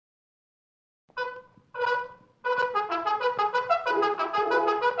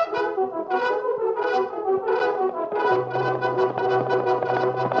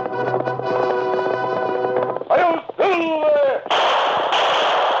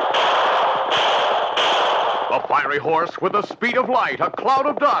A fiery horse with the speed of light, a cloud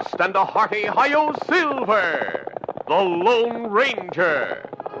of dust, and a hearty hi-yo silver. The Lone Ranger.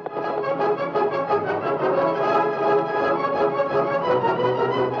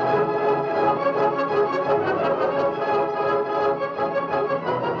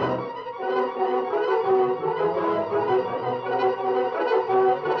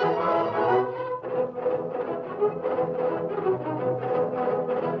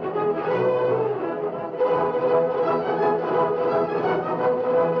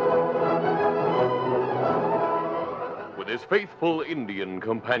 His faithful Indian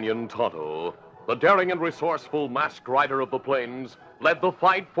companion, Tonto, the daring and resourceful masked rider of the plains, led the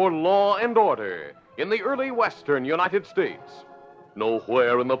fight for law and order in the early western United States.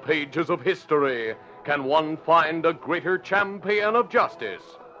 Nowhere in the pages of history can one find a greater champion of justice.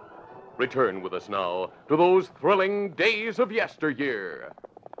 Return with us now to those thrilling days of yesteryear.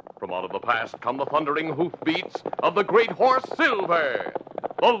 From out of the past come the thundering hoofbeats of the great horse Silver.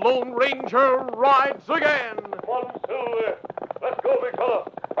 The Lone Ranger rides again. Come on, Silver. Let's go, big fella.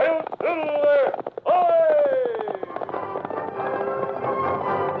 Hail, Silver! Aye!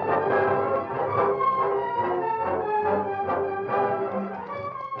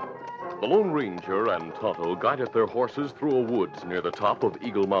 The Lone Ranger and Tonto guided their horses through a woods near the top of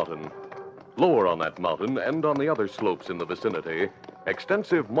Eagle Mountain. Lower on that mountain and on the other slopes in the vicinity,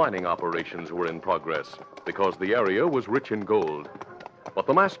 extensive mining operations were in progress because the area was rich in gold. But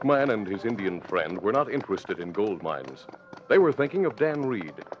the masked man and his Indian friend were not interested in gold mines. They were thinking of Dan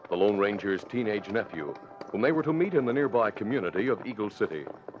Reed, the Lone Ranger's teenage nephew, whom they were to meet in the nearby community of Eagle City.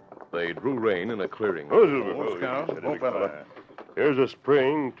 They drew rein in a clearing. Here's a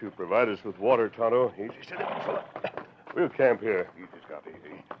spring to provide us with water, Tonto. Easy, steady, big fella. We'll camp here. Easy, Scott,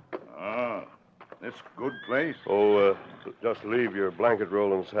 easy. This good place? Just leave your blanket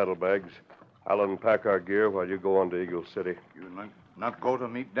roll and saddlebags. I'll unpack our gear while you go on to Eagle City. You not go to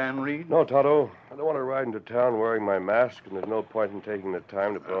meet Dan Reed? No, Tonto. I don't want to ride into town wearing my mask, and there's no point in taking the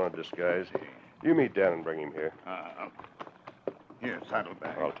time to put on a disguise. You meet Dan and bring him here. Here,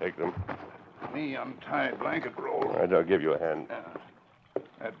 saddlebag. I'll take them. Me untie blanket roll. All right, I'll give you a hand.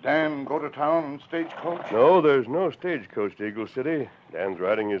 Dan go to town in stagecoach? No, there's no stagecoach to Eagle City. Dan's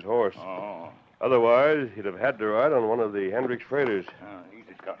riding his horse. Oh. Otherwise, he'd have had to ride on one of the Hendricks freighters.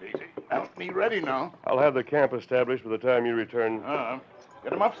 Easy, Scott, easy. Help me ready now. I'll have the camp established by the time you return.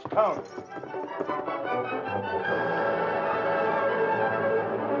 Get him uptown.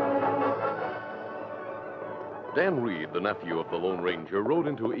 Dan Reed, the nephew of the Lone Ranger, rode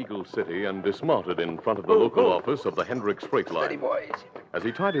into Eagle City and dismounted in front of the local office of the Hendricks Freight Line. Steady, boys. As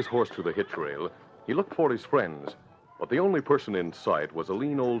he tied his horse to the hitch rail, he looked for his friends. But the only person in sight was a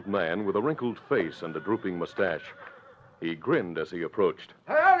lean old man with a wrinkled face and a drooping mustache. He grinned as he approached.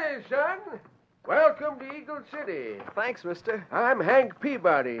 Howdy, son. Welcome to Eagle City. Thanks, mister. I'm Hank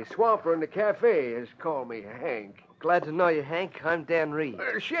Peabody, swamper in the cafe, has called me Hank. Glad to know you, Hank. I'm Dan Reed.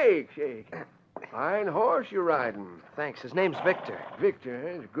 Shake. Fine horse you're riding. Thanks. His name's Victor. Victor,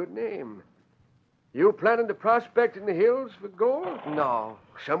 that's a good name. You planning to prospect in the hills for gold? No.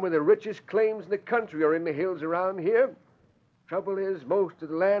 Some of the richest claims in the country are in the hills around here. Trouble is, most of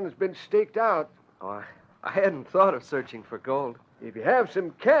the land has been staked out. Oh, I hadn't thought of searching for gold. If you have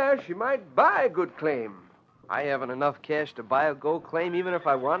some cash, you might buy a good claim. I haven't enough cash to buy a gold claim even if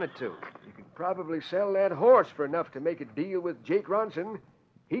I wanted to. You could probably sell that horse for enough to make a deal with Jake Ronson.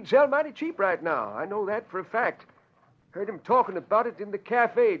 He'd sell mighty cheap right now. I know that for a fact. Heard him talking about it in the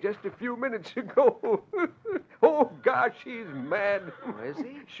cafe just a few minutes ago. Oh, gosh, he's mad. Is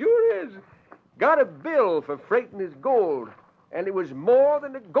he? Sure is. Got a bill for freighting his gold, and it was more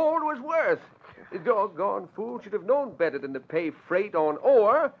than the gold was worth. The doggone fool should have known better than to pay freight on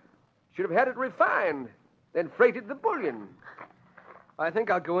ore. Should have had it refined, then freighted the bullion. I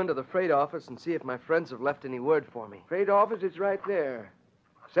think I'll go into the freight office and see if my friends have left any word for me. Freight office is right there.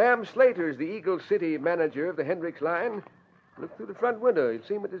 Sam Slater's the Eagle City manager of the Hendricks line. Look through the front window. You'll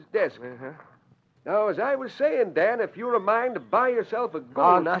see him at his desk. Uh-huh. Now, as I was saying, Dan, if you're a mind to buy yourself a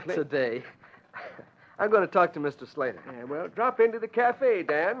gold... Oh, not today. I'm going to talk to Mr. Slater. Yeah, well, drop into the cafe,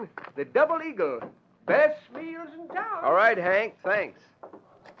 Dan. The Double Eagle. Best meals in town. All right, Hank. Thanks.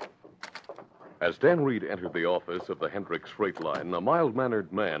 As Dan Reed entered the office of the Hendricks Freight Line, a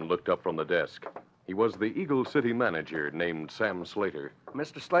mild-mannered man looked up from the desk. He was the Eagle City manager named Sam Slater.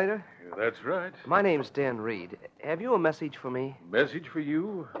 Mr. Slater? That's right. My name's Dan Reed. Have you a message for me? Message for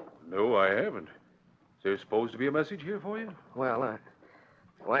you? No, I haven't. Is there supposed to be a message here for you? Well,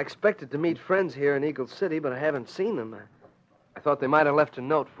 I expected to meet friends here in Eagle City, but I haven't seen them. I thought they might have left a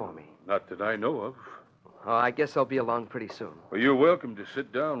note for me. Not that I know of. Oh, I guess I'll be along pretty soon. Well, you're welcome to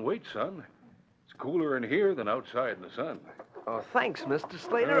sit down and wait, son. It's cooler in here than outside in the sun. Oh, thanks, Mr.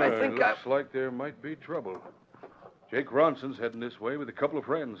 Slater. I think looks like there might be trouble. Jake Ronson's heading this way with a couple of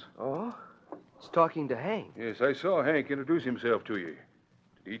friends. Oh? He's talking to Hank. Yes, I saw Hank introduce himself to you.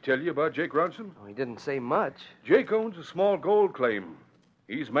 Did he tell you about Jake Ronson? Oh, he didn't say much. Jake owns a small gold claim.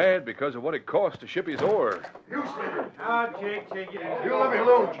 He's mad because of what it costs to ship his ore. You, Slater. Jake, take it easy. You let me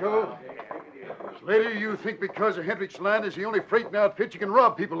alone, Joe. Slater, you think because of Hendricks Land is the only freighting outfit you can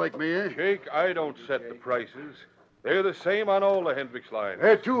rob people like me, eh? Jake, I don't set the prices. They're the same on all the Hendricks lines.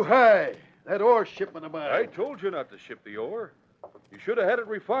 They're too high. That ore shipment of mine. I told you not to ship the ore. You should have had it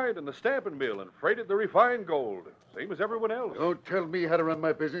refined in the stamping mill and freighted the refined gold, same as everyone else. Don't tell me how to run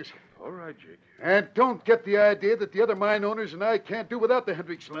my business. All right, Jake. And don't get the idea that the other mine owners and I can't do without the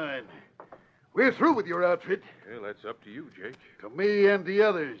Hendricks line. We're through with your outfit. Well, that's up to you, Jake. To me and the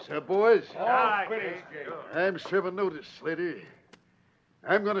others, boys? Jake. I'm serving notice, Slater.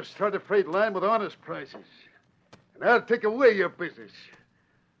 I'm going to start a freight line with honest prices. And I'll take away your business.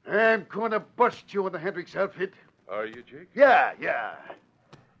 I'm going to bust you in the Hendricks outfit. Are you, Jake? Yeah.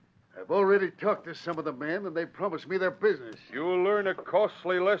 I've already talked to some of the men, and they promised me their business. You'll learn a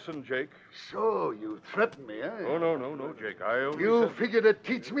costly lesson, Jake. So, you threaten me, eh? Oh, no, Jake. I only You said... figure to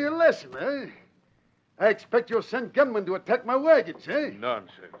teach me a lesson, eh? I expect you'll send gunmen to attack my wagons, eh?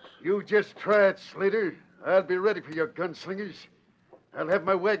 Nonsense. You just try it, Slater. I'll be ready for your gunslingers. I'll have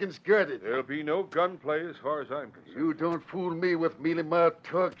my wagons guarded. There'll be no gunplay as far as I'm concerned. You don't fool me with mealy-mouthed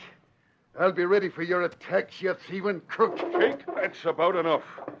talk. I'll be ready for your attacks, you thieving crook. Jake, that's about enough.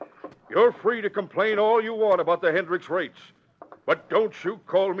 You're free to complain all you want about the Hendricks rates. But don't you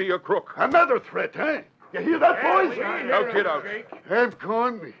call me a crook. Another threat, eh? You hear that, boys? Now get out. I'm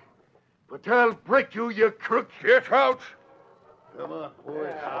going. But I'll break you, you crook. Get out. Come on,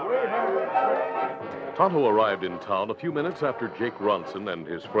 boys. Tonto arrived in town a few minutes after Jake Ronson and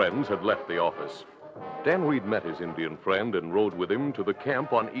his friends had left the office. Dan Reed met his Indian friend and rode with him to the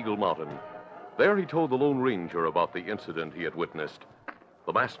camp on Eagle Mountain. There he told the Lone Ranger about the incident he had witnessed.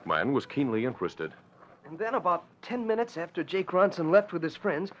 The masked man was keenly interested. And then about 10 minutes after Jake Ronson left with his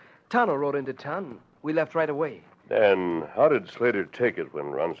friends, Tonto rode into town. We left right away. Dan, how did Slater take it when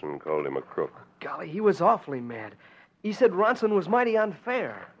Ronson called him a crook? Golly, he was awfully mad. He said Ronson was mighty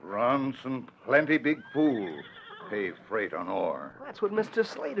unfair. Ronson, plenty big fool. Pay freight on ore. That's what Mr.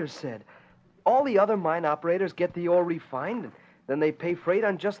 Slater said. All the other mine operators get the ore refined, and then they pay freight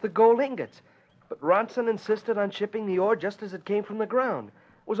on just the gold ingots. But Ronson insisted on shipping the ore just as it came from the ground.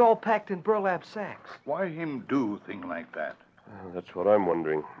 It was all packed in burlap sacks. Why him do thing like that? That's what I'm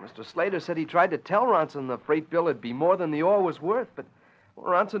wondering. Mr. Slater said he tried to tell Ronson the freight bill would be more than the ore was worth, but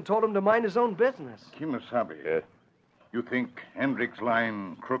Ronson told him to mind his own business. Kimasabi. Yeah? You think Hendricks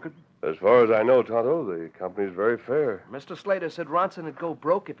line crooked? As far as I know, Tonto, the company's very fair. Mr. Slater said Ronson would go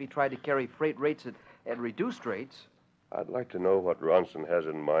broke if he tried to carry freight rates at reduced rates. I'd like to know what Ronson has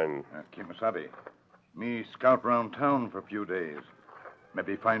in mind. Kimasabi, me scout round town for a few days.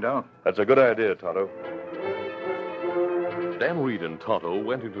 Maybe find out. That's a good idea, Tonto. Dan Reed and Tonto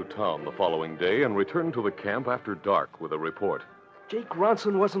went into town the following day and returned to the camp after dark with a report. Jake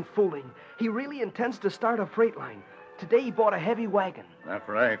Ronson wasn't fooling. He really intends to start a freight line. Today he bought a heavy wagon. That's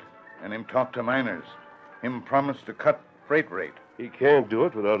right. And him talk to miners. Him promise to cut freight rate. He can't do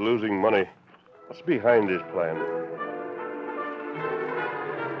it without losing money. What's behind his plan?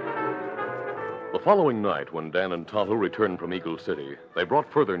 The following night, when Dan and Tonto returned from Eagle City, they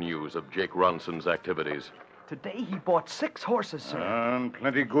brought further news of Jake Ronson's activities. Today he bought 6 horses, sir. And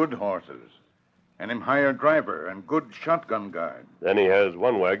plenty good horses. And him hire driver and good shotgun guard. Then he has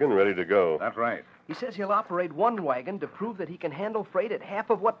one wagon ready to go. That's right. He says he'll operate one wagon to prove that he can handle freight at half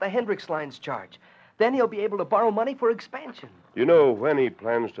of what the Hendricks lines charge. Then he'll be able to borrow money for expansion. Do you know when he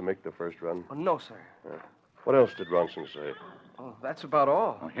plans to make the first run? Oh, no, sir. What else did Ronson say? Oh, that's about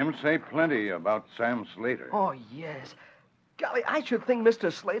all. Him say plenty about Sam Slater. Oh, yes. Golly, I should think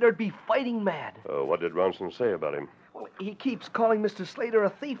Mr. Slater'd be fighting mad. What did Ronson say about him? Well, he keeps calling Mr. Slater a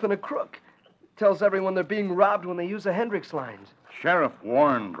thief and a crook. Tells everyone they're being robbed when they use the Hendricks lines. Sheriff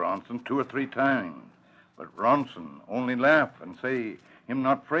warned Ronson 2 or 3 times. But Ronson only laugh and say him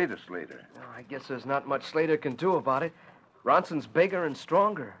not afraid of Slater. Oh, I guess there's not much Slater can do about it. Ronson's bigger and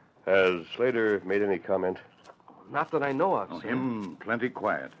stronger. Has Slater made any comment? Not that I know of, sir. Him plenty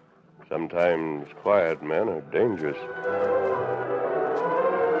quiet. Sometimes quiet men are dangerous.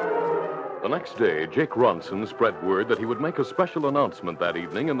 The next day, Jake Ronson spread word that he would make a special announcement that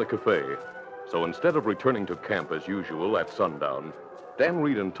evening in the cafe. So instead of returning to camp as usual at sundown, Dan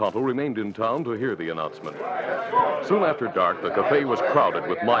Reed and Tonto remained in town to hear the announcement. Soon after dark, the cafe was crowded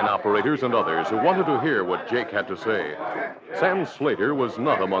with mine operators and others who wanted to hear what Jake had to say. Sam Slater was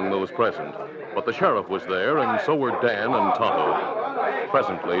not among those present, but the sheriff was there, and so were Dan and Tonto.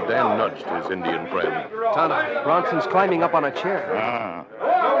 Presently, Dan nudged his Indian friend. Tonto, Bronson's climbing up on a chair.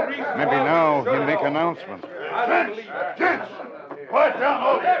 Maybe now he'll make announcement. Gents! Quiet down,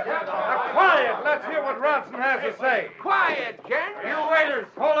 all of you. Quiet! Let's hear what Ronson has to say. Quiet, gents. You waiters,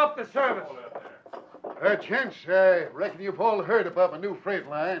 hold up the service. Gents, I reckon you've all heard about my new freight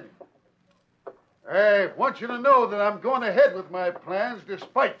line. I want you to know that I'm going ahead with my plans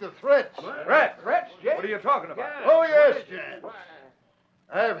despite the threats. Threats, Jake? What are you talking about? Oh, yes, gents.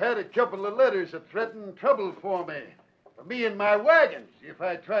 I've had a couple of letters that threaten trouble for me and my wagons, if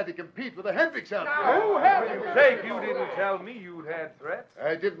I tried to compete with the Hendricks outfit. Who had you? Jake, you didn't tell me you'd had threats.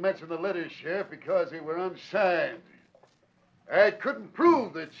 I didn't mention the letters, Sheriff, because they were unsigned. I couldn't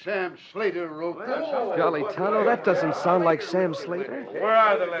prove that Sam Slater wrote them. Golly, Tonto, that doesn't sound like Sam Slater. Where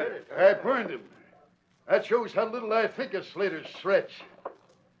are the letters? I burned them. That shows how little I think of Slater's threats.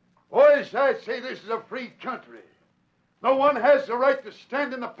 Boys, I say this is a free country. No one has the right to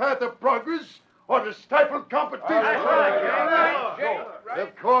stand in the path of progress or to stifle competition.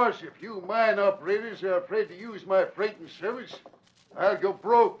 Of course, if you mine operators are afraid to use my freight and service, I'll go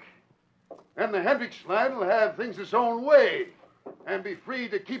broke. And the Hendricks line will have things its own way and be free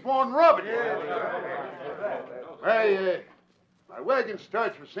to keep on robbing. My wagon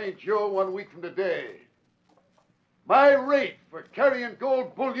starts for St. Joe 1 week from today. My rate for carrying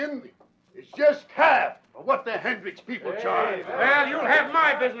gold bullion is just half of what the Hendricks people charge. Well, you'll have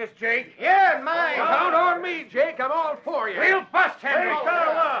my business, Jake. Yeah, and mine. Count on me, Jake. I'm all for you. We'll bust Hendricks.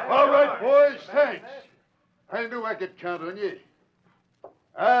 All right, boys, thanks. I knew I could count on you.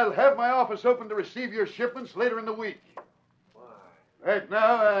 I'll have my office open to receive your shipments later in the week. Right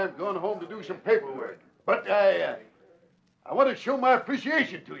now, I'm going home to do some paperwork. But I want to show my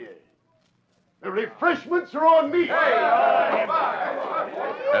appreciation to you. The refreshments are on me.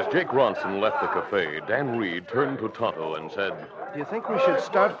 As Jake Ronson left the cafe, Dan Reed turned to Tonto and said, Do you think we should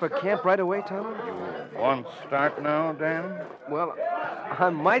start for camp right away, Tonto? Want to start now, Dan? Well,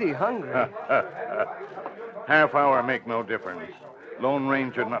 I'm mighty hungry. Half hour make no difference. Lone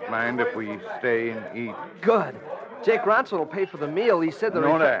Ranger not mind if we stay and eat. Good. Jake Ronson will pay for the meal. He said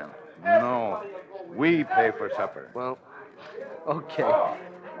No, Dan. No. We pay for supper. Well, okay.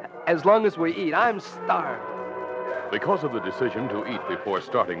 As long as we eat, I'm starved. Because of the decision to eat before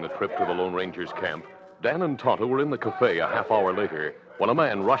starting the trip to the Lone Ranger's camp, Dan and Tonto were in the cafe a half hour later when a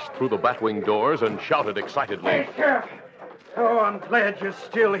man rushed through the batwing doors and shouted excitedly, Sheriff. Oh, I'm glad you're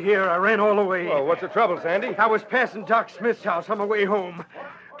still here. I ran all the way. Well, what's the trouble, Sandy? I was passing Doc Smith's house on my way home.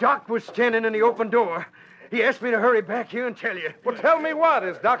 Doc was standing in the open door. He asked me to hurry back here and tell you. Well, tell me what.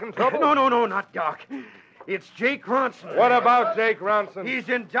 Is Doc in trouble? No, not Doc. It's Jake Ronson. What about Jake Ronson? He's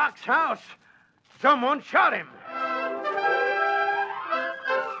in Doc's house. Someone shot him.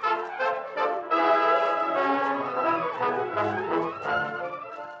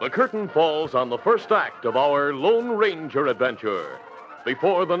 The curtain falls on the first act of our Lone Ranger adventure.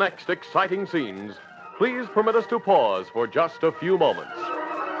 Before the next exciting scenes, please permit us to pause for just a few moments.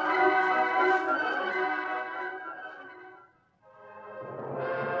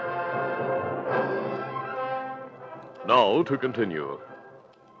 Now to continue.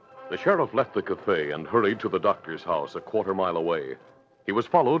 The sheriff left the cafe and hurried to the doctor's house a quarter-mile away. He was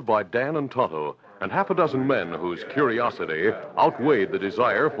followed by Dan and Tonto and half a dozen men whose curiosity outweighed the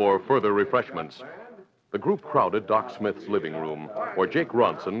desire for further refreshments. The group crowded Doc Smith's living room, where Jake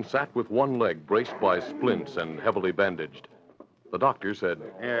Ronson sat with one leg braced by splints and heavily bandaged. The doctor said,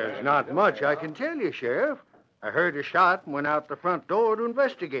 There's not much I can tell you, Sheriff. I heard a shot and went out the front door to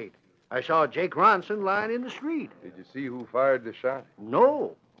investigate. I saw Jake Ronson lying in the street. Did you see who fired the shot?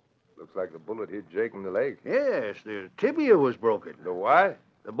 No. Looks like the bullet hit Jake in the leg. Yes, the tibia was broken. The what?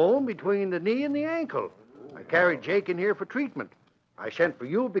 The bone between the knee and the ankle. I carried Jake in here for treatment. I sent for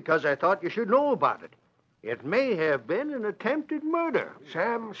you because I thought you should know about it. It may have been an attempted murder.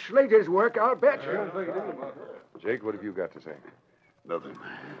 Sam Slater's work, I'll bet you. Jake, what have you got to say? Nothing.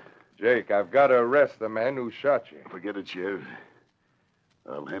 Jake, I've got to arrest the man who shot you. Forget it, Sheriff.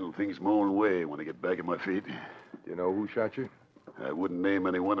 I'll handle things my own way when I get back on my feet. Do you know who shot you? I wouldn't name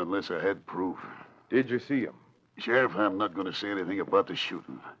anyone unless I had proof. Did you see him? Sheriff, I'm not going to say anything about the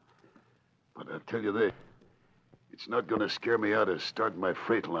shooting. But I'll tell you this. It's not going to scare me out of starting my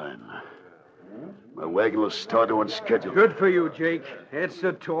freight line. My wagon will start on schedule. Good for you, Jake. That's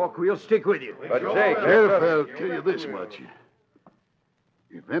the talk. We'll stick with you. But, Jake, Sheriff, I'll tell you this much.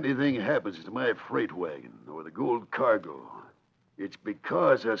 If anything happens to my freight wagon or the gold cargo, it's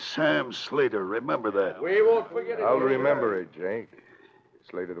because of Sam Slater. Remember that. We won't forget it. I'll remember it, Jake.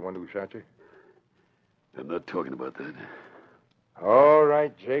 Slater the one who shot you? I'm not talking about that. All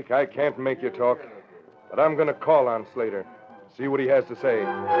right, Jake. I can't make you talk. But I'm going to call on Slater. See what he has to say.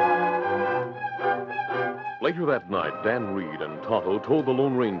 Later that night, Dan Reed and Tonto told the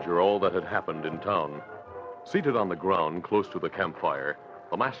Lone Ranger all that had happened in town. Seated on the ground close to the campfire,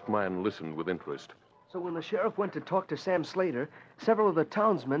 the masked man listened with interest. So when the sheriff went to talk to Sam Slater, several of the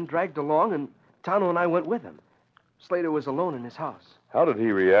townsmen dragged along, and Tonto and I went with him. Slater was alone in his house. How did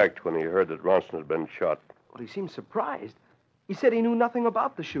he react when he heard that Ronson had been shot? Well, he seemed surprised. He said he knew nothing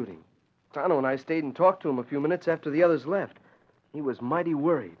about the shooting. Tonto and I stayed and talked to him a few minutes after the others left. He was mighty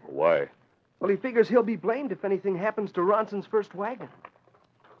worried. Why? Well, he figures he'll be blamed if anything happens to Ronson's first wagon.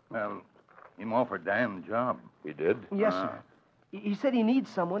 Well, him offered Dan a job. He did? Yes, sir. He said he needs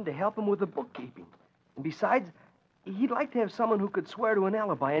someone to help him with the bookkeeping. And besides, he'd like to have someone who could swear to an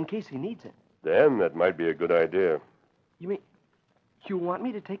alibi in case he needs it. Dan, that might be a good idea. You mean you want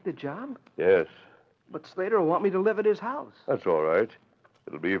me to take the job? Yes. But Slater will want me to live at his house. That's all right.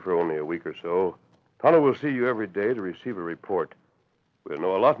 It'll be for only a week or so. Tonto will see you every day to receive a report. We'll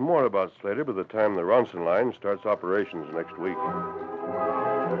know a lot more about Slater by the time the Ronson line starts operations next week.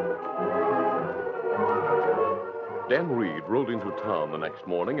 Dan Reed rode into town the next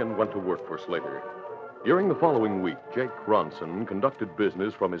morning and went to work for Slater. During the following week, Jake Ronson conducted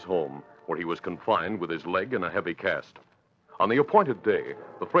business from his home, where he was confined with his leg in a heavy cast. On the appointed day,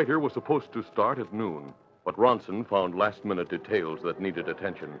 the freighter was supposed to start at noon, but Ronson found last-minute details that needed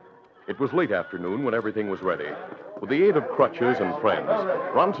attention. It was late afternoon when everything was ready. With the aid of crutches and friends,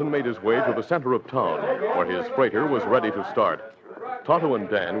 Ronson made his way to the center of town, where his freighter was ready to start. Tonto and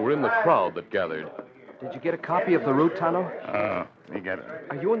Dan were in the crowd that gathered. Did you get a copy of the route, Tonto? Me get it.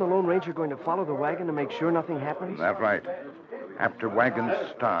 Are you and the Lone Ranger going to follow the wagon to make sure nothing happens? That's right. After wagons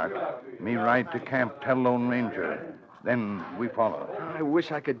start, me ride to camp, tell Lone Ranger. Then we follow. I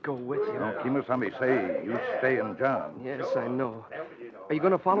wish I could go with you. No, Kimasambi say you stay in job. Yes, I know. Are you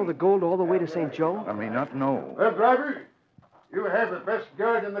going to follow the gold all the way to St. Joe? I may not know. Well, driver, you have the best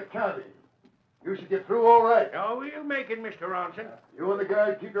guard in the county. You should get through all right. Oh, we'll make it, Mr. Ronson. You and the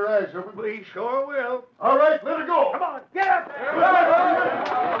guard keep your eyes open. We sure will. All right, let her go. Come on, get up!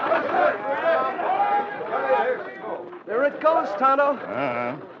 There it goes, Tonto.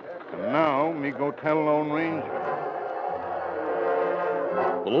 And now me go tell Lone Ranger.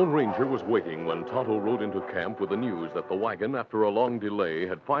 The Lone Ranger was waiting when Tonto rode into camp with the news that the wagon, after a long delay,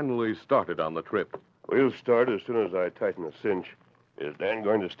 had finally started on the trip. We'll start as soon as I tighten the cinch. Is Dan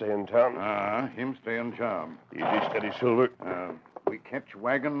going to stay in town? Him stay in job. Easy, steady, Silver. We catch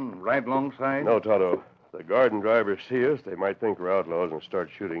wagon right alongside? No, Tonto. If the guard and driver see us, they might think we're outlaws and start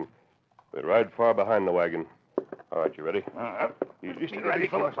shooting. We'll ride far behind the wagon. All right, you ready? Easy, steady, ready,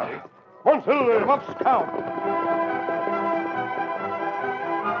 fellas. fellas. One, Silver. Come up, scout.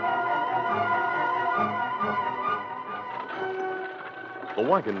 The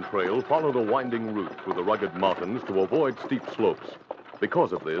wagon trail followed a winding route through the rugged mountains to avoid steep slopes.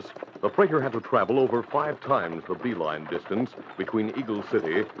 Because of this, the freighter had to travel over 5 times the beeline distance between Eagle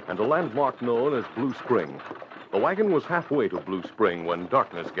City and a landmark known as Blue Spring. The wagon was halfway to Blue Spring when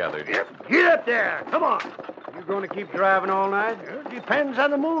darkness gathered. Get up there. Come on. You going to keep driving all night? It depends on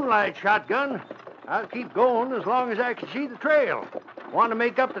the moonlight, shotgun. I'll keep going as long as I can see the trail. Want to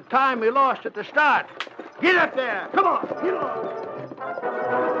make up the time we lost at the start. Get up there. Come on. Get on.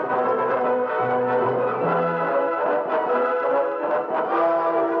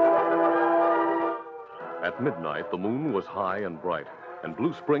 At midnight, the moon was high and bright, and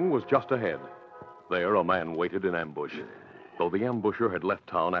Blue Spring was just ahead. There, a man waited in ambush. Though the ambusher had left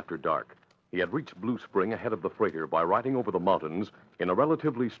town after dark, he had reached Blue Spring ahead of the freighter by riding over the mountains in a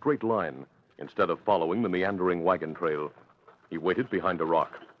relatively straight line, instead of following the meandering wagon trail. He waited behind a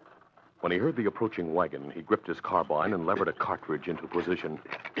rock. When he heard the approaching wagon, he gripped his carbine and levered a cartridge into position.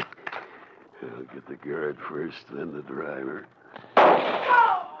 I'll get the guard first, then the driver.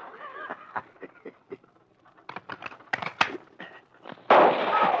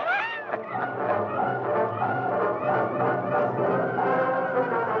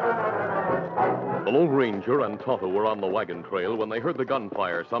 The Lone Ranger and Tonto were on the wagon trail when they heard the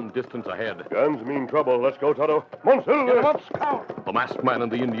gunfire some distance ahead. Guns mean trouble. Let's go, Tonto. Come on, Silver. Get him up, scout. The masked man and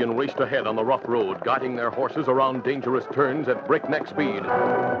the Indian raced ahead on the rough road, guiding their horses around dangerous turns at breakneck speed.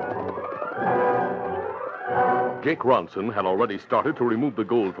 Jake Ronson had already started to remove the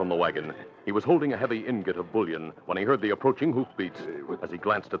gold from the wagon. He was holding a heavy ingot of bullion when he heard the approaching hoofbeats. As he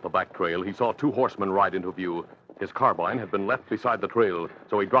glanced at the back trail, he saw 2 horsemen ride into view. His carbine had been left beside the trail,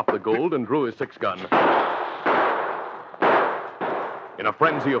 so he dropped the gold and drew his 6-gun. In a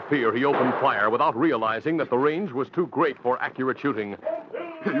frenzy of fear, he opened fire without realizing that the range was too great for accurate shooting.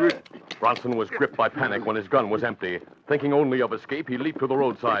 Bronson was gripped by panic when his gun was empty. Thinking only of escape, he leaped to the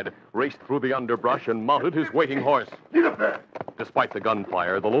roadside, raced through the underbrush, and mounted his waiting horse. Get up there! Despite the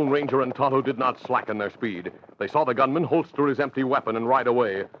gunfire, the Lone Ranger and Tonto did not slacken their speed. They saw the gunman holster his empty weapon and ride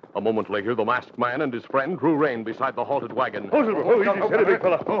away. A moment later, the masked man and his friend drew rein beside the halted wagon. Easy, steady, big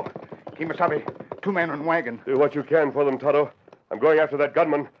fella. Oh, Kimasabi, 2 men on wagon. Do what you can for them, Tonto. I'm going after that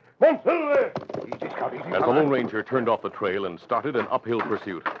gunman. Monsilve! Easy, Scout, easy. As the Lone Ranger turned off the trail and started an uphill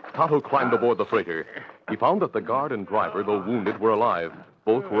pursuit, Tonto climbed aboard the freighter. He found that the guard and driver, though wounded, were alive.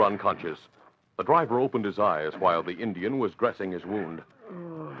 Both were unconscious. The driver opened his eyes while the Indian was dressing his wound.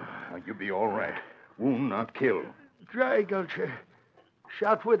 You be all right. Wound, not kill. Dry gulcher.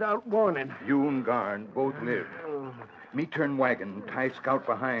 Shot without warning. You and guard both live. Me turn wagon, tie Scout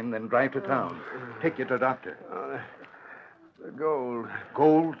behind, then drive to town. Take you to doctor. The gold.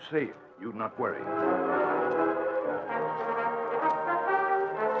 Gold safe. You not worry.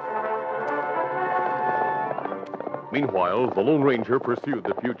 Meanwhile, the Lone Ranger pursued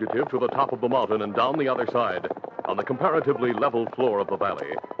the fugitive to the top of the mountain and down the other side. On the comparatively level floor of the valley,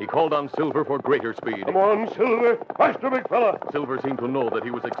 he called on Silver for greater speed. Come on, Silver. Faster, big fella. Silver seemed to know that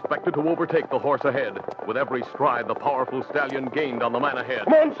he was expected to overtake the horse ahead. With every stride, the powerful stallion gained on the man ahead.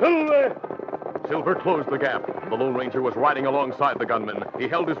 Come on, Silver. Silver closed the gap. The Lone Ranger was riding alongside the gunman. He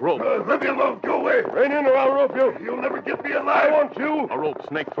held his rope. Let me alone. Go away. Rein in or I'll rope you. You'll never get me alive. I want you. A rope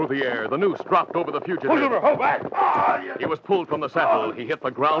snaked through the air. The noose dropped over the fugitive. Silver, hold back. He was pulled from the saddle. He hit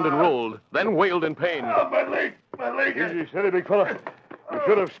the ground and rolled, then wailed in pain. My leg. My leg. Easy, steady, big fella. You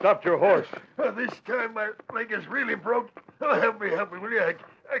should have stopped your horse. This time my leg is really broke. Oh, help me, will you?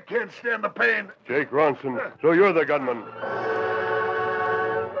 I can't stand the pain. Jake Ronson. So you're the gunman.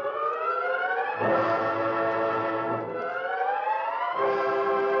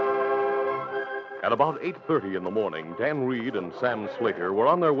 At about 8:30 in the morning, Dan Reed and Sam Slater were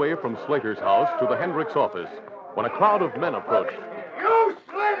on their way from Slater's house to the Hendricks office when a crowd of men approached. You,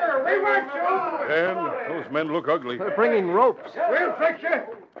 Slater! We want you! Dan, those men look ugly. They're bringing ropes. We'll fix you.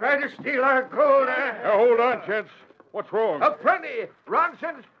 Try to steal our gold, Now, hold on, gents. What's wrong? Plenty.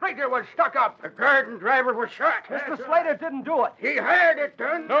 Ronson's freighter was stuck up. The garden driver was shot. Mr. Slater didn't do it. He hired it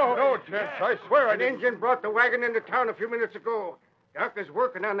done. No, gents. I swear I An didn't. engine brought the wagon into town a few minutes ago. Doc is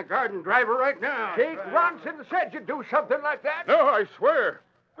working on the garden driver right now. Jake Ronson said you'd do something like that. No, I swear.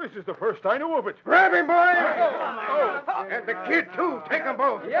 This is the first I knew of it. Grab him, boys! And the kid, too. Take them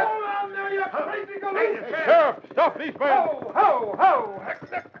both. Yep. Hold on there, you crazy galoot. Sheriff, stop these men. Ho, ho!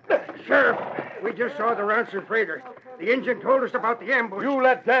 Sheriff, we just saw the Ronson freighter. The engine told us about the ambush. You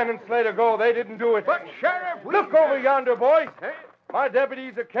let Dan and Slater go. They didn't do it. But, Sheriff, we... Look over yonder, boys. My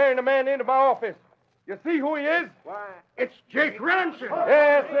deputies are carrying a man into my office. You see who he is? Why, It's Jake Ronson.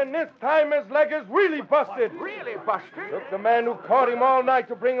 Yes, and this time his leg is really busted. really, Buster? Took the man who caught him all night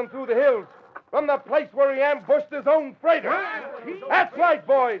to bring him through the hills. From the place where he ambushed his own freighter. That's right,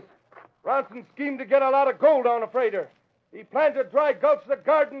 boys. Ronson schemed to get a lot of gold on a freighter. He planned to dry gulch the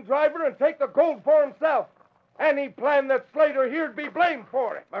garden driver and take the gold for himself. And he planned that Slater here'd be blamed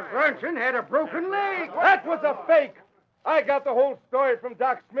for it. But Ronson had a broken leg. That was a fake. I got the whole story from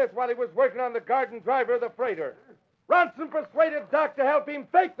Doc Smith while he was working on the garden driver of the freighter. Ronson persuaded Doc to help him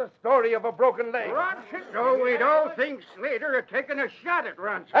fake the story of a broken leg. Ronson? So we'd all think Slater had taken a shot at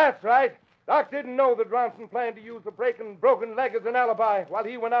Ronson. That's right. Doc didn't know that Ronson planned to use the broken leg as an alibi while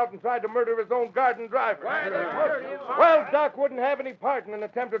he went out and tried to murder his own garden driver. Well, Doc wouldn't have any part in an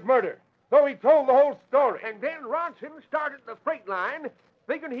attempted murder, so he told the whole story. And then Ronson started the freight line,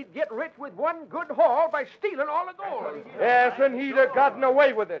 thinking he'd get rich with one good haul by stealing all the gold. Yes, and he'd have gotten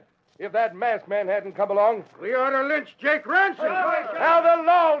away with it if that masked man hadn't come along. We ought to lynch Jake Ronson. Now the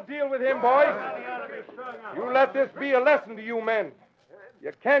law will deal with him, boys. You let this be a lesson to you men.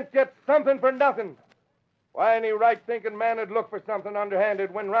 You can't get something for nothing. Why, any right-thinking man would look for something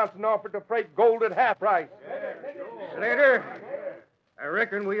underhanded when Ronson offered to freight gold at half price. Slater, I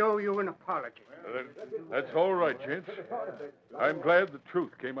reckon we owe you an apology. That's all right, gents. I'm glad the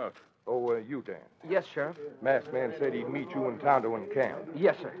truth came out. Oh, you, Dan. Yes, Sheriff. Masked man said he'd meet you in Tonto in camp.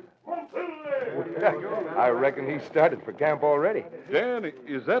 Yes, sir. I reckon he started for camp already. Dan,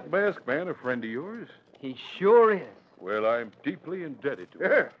 is that masked man a friend of yours? He sure is. Well, I'm deeply indebted to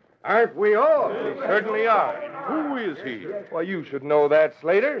him. Aren't we all? We certainly are. Who is he? Well, you should know that,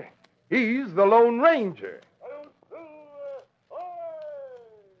 Slater. He's the Lone Ranger.